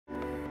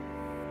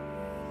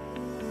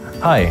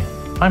Hi,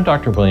 I'm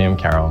Dr. William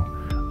Carroll.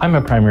 I'm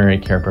a primary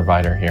care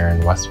provider here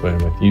in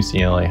Westwood with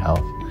UCLA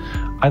Health.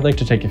 I'd like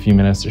to take a few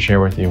minutes to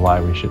share with you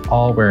why we should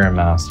all wear a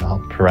mask to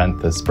help prevent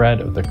the spread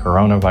of the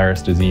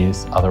coronavirus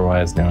disease,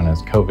 otherwise known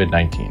as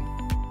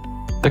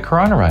COVID-19. The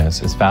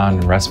coronavirus is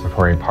found in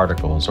respiratory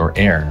particles or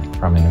air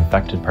from an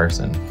infected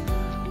person.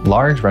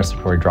 Large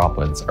respiratory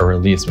droplets are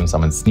released when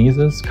someone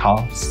sneezes,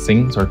 coughs,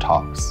 sings, or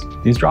talks.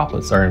 These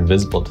droplets are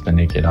invisible to the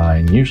naked eye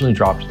and usually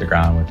drop to the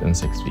ground within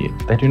 6 feet.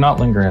 They do not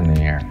linger in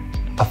the air.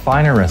 A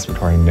finer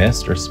respiratory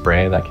mist or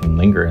spray that can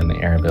linger in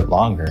the air a bit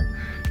longer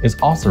is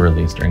also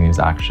released during these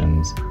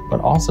actions,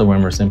 but also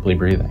when we're simply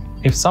breathing.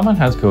 If someone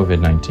has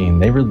COVID-19,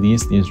 they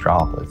release these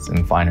droplets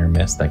in finer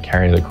mist that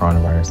carry the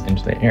coronavirus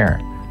into the air.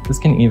 This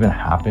can even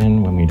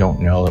happen when we don't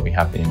know that we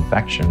have the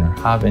infection or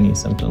have any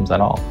symptoms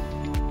at all.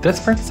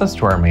 This brings us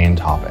to our main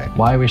topic,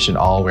 why we should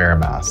all wear a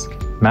mask.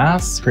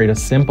 Masks create a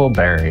simple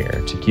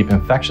barrier to keep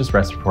infectious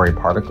respiratory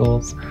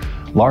particles,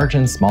 large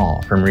and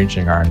small, from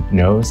reaching our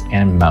nose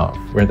and mouth,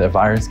 where the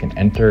virus can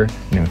enter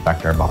and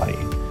infect our body.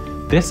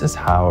 This is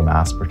how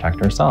masks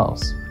protect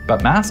ourselves,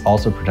 but masks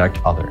also protect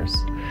others.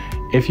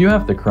 If you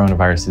have the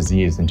coronavirus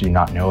disease and do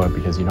not know it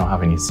because you don't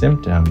have any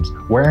symptoms,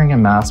 wearing a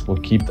mask will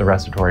keep the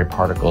respiratory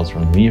particles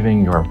from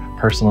leaving your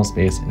personal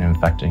space and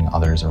infecting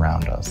others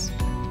around us.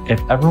 If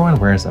everyone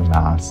wears a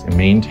mask and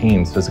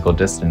maintains physical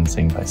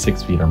distancing by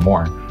 6 feet or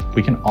more,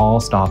 we can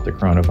all stop the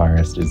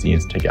coronavirus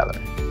disease together.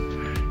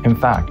 In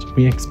fact,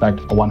 we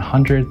expect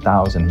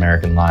 100,000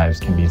 American lives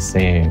can be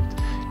saved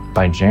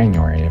by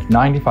January if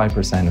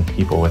 95% of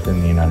people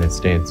within the United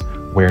States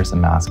wears a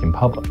mask in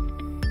public.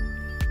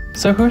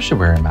 So who should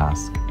wear a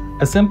mask?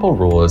 A simple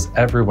rule is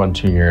everyone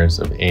 2 years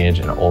of age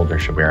and older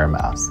should wear a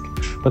mask,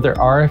 but there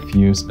are a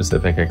few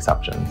specific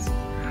exceptions.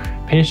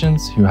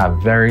 Patients who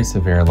have very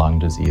severe lung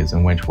disease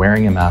in which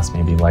wearing a mask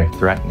may be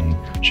life-threatening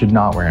should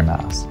not wear a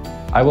mask.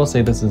 I will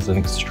say this is an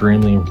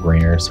extremely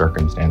rare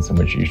circumstance in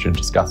which you should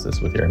discuss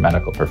this with your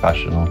medical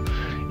professional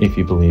if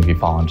you believe you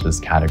fall into this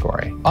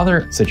category.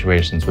 Other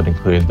situations would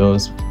include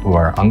those who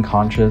are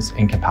unconscious,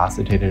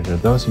 incapacitated, or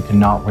those who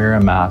cannot wear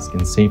a mask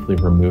and safely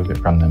remove it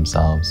from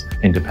themselves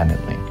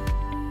independently.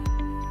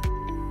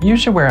 You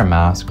should wear a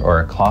mask or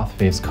a cloth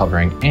face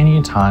covering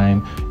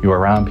anytime you are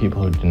around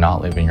people who do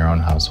not live in your own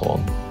household.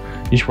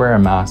 You should wear a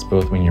mask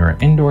both when you are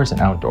indoors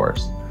and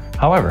outdoors.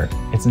 However,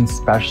 it's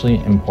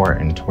especially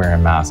important to wear a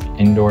mask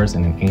indoors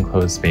and in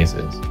enclosed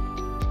spaces.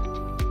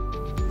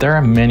 There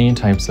are many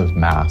types of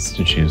masks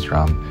to choose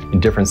from in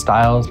different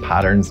styles,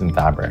 patterns, and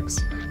fabrics.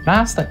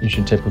 Masks that you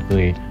should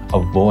typically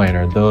avoid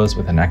are those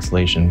with an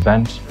exhalation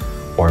vent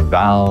or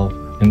valve,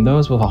 and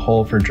those with a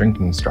hole for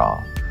drinking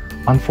straw.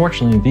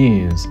 Unfortunately,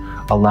 these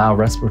allow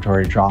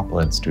respiratory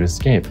droplets to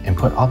escape and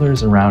put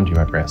others around you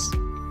at risk.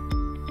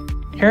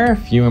 Here are a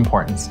few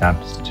important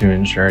steps to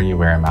ensure you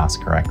wear a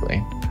mask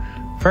correctly.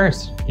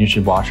 First, you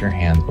should wash your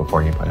hands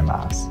before you put a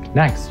mask.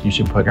 Next, you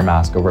should put your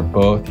mask over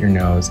both your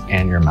nose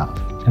and your mouth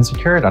and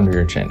secure it under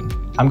your chin.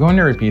 I'm going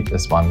to repeat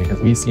this one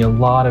because we see a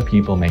lot of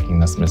people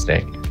making this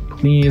mistake.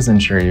 Please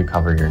ensure you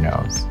cover your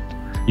nose.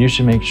 You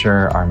should make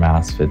sure our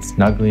mask fits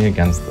snugly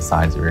against the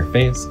sides of your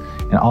face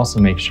and also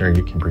make sure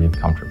you can breathe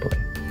comfortably.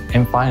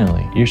 And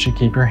finally, you should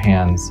keep your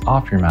hands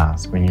off your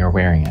mask when you're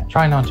wearing it.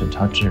 Try not to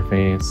touch your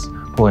face,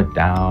 pull it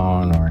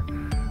down, or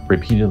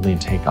repeatedly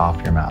take off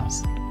your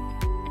mask.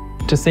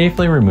 To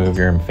safely remove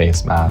your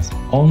face mask,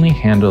 only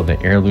handle the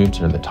air loops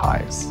or the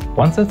ties.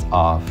 Once it's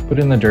off, put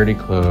in the dirty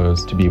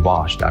clothes to be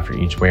washed after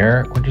each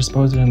wear or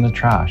dispose it in the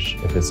trash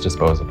if it's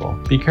disposable.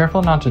 Be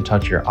careful not to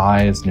touch your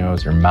eyes,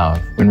 nose, or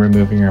mouth when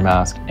removing your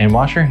mask, and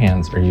wash your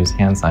hands or use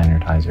hand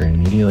sanitizer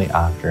immediately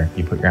after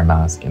you put your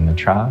mask in the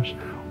trash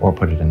or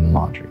put it in the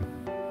laundry.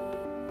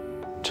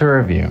 To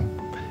review,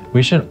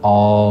 we should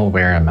all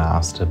wear a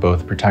mask to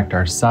both protect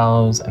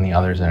ourselves and the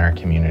others in our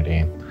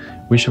community.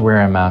 We should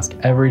wear a mask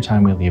every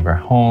time we leave our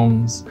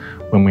homes,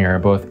 when we are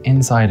both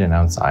inside and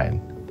outside.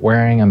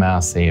 Wearing a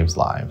mask saves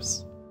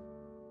lives.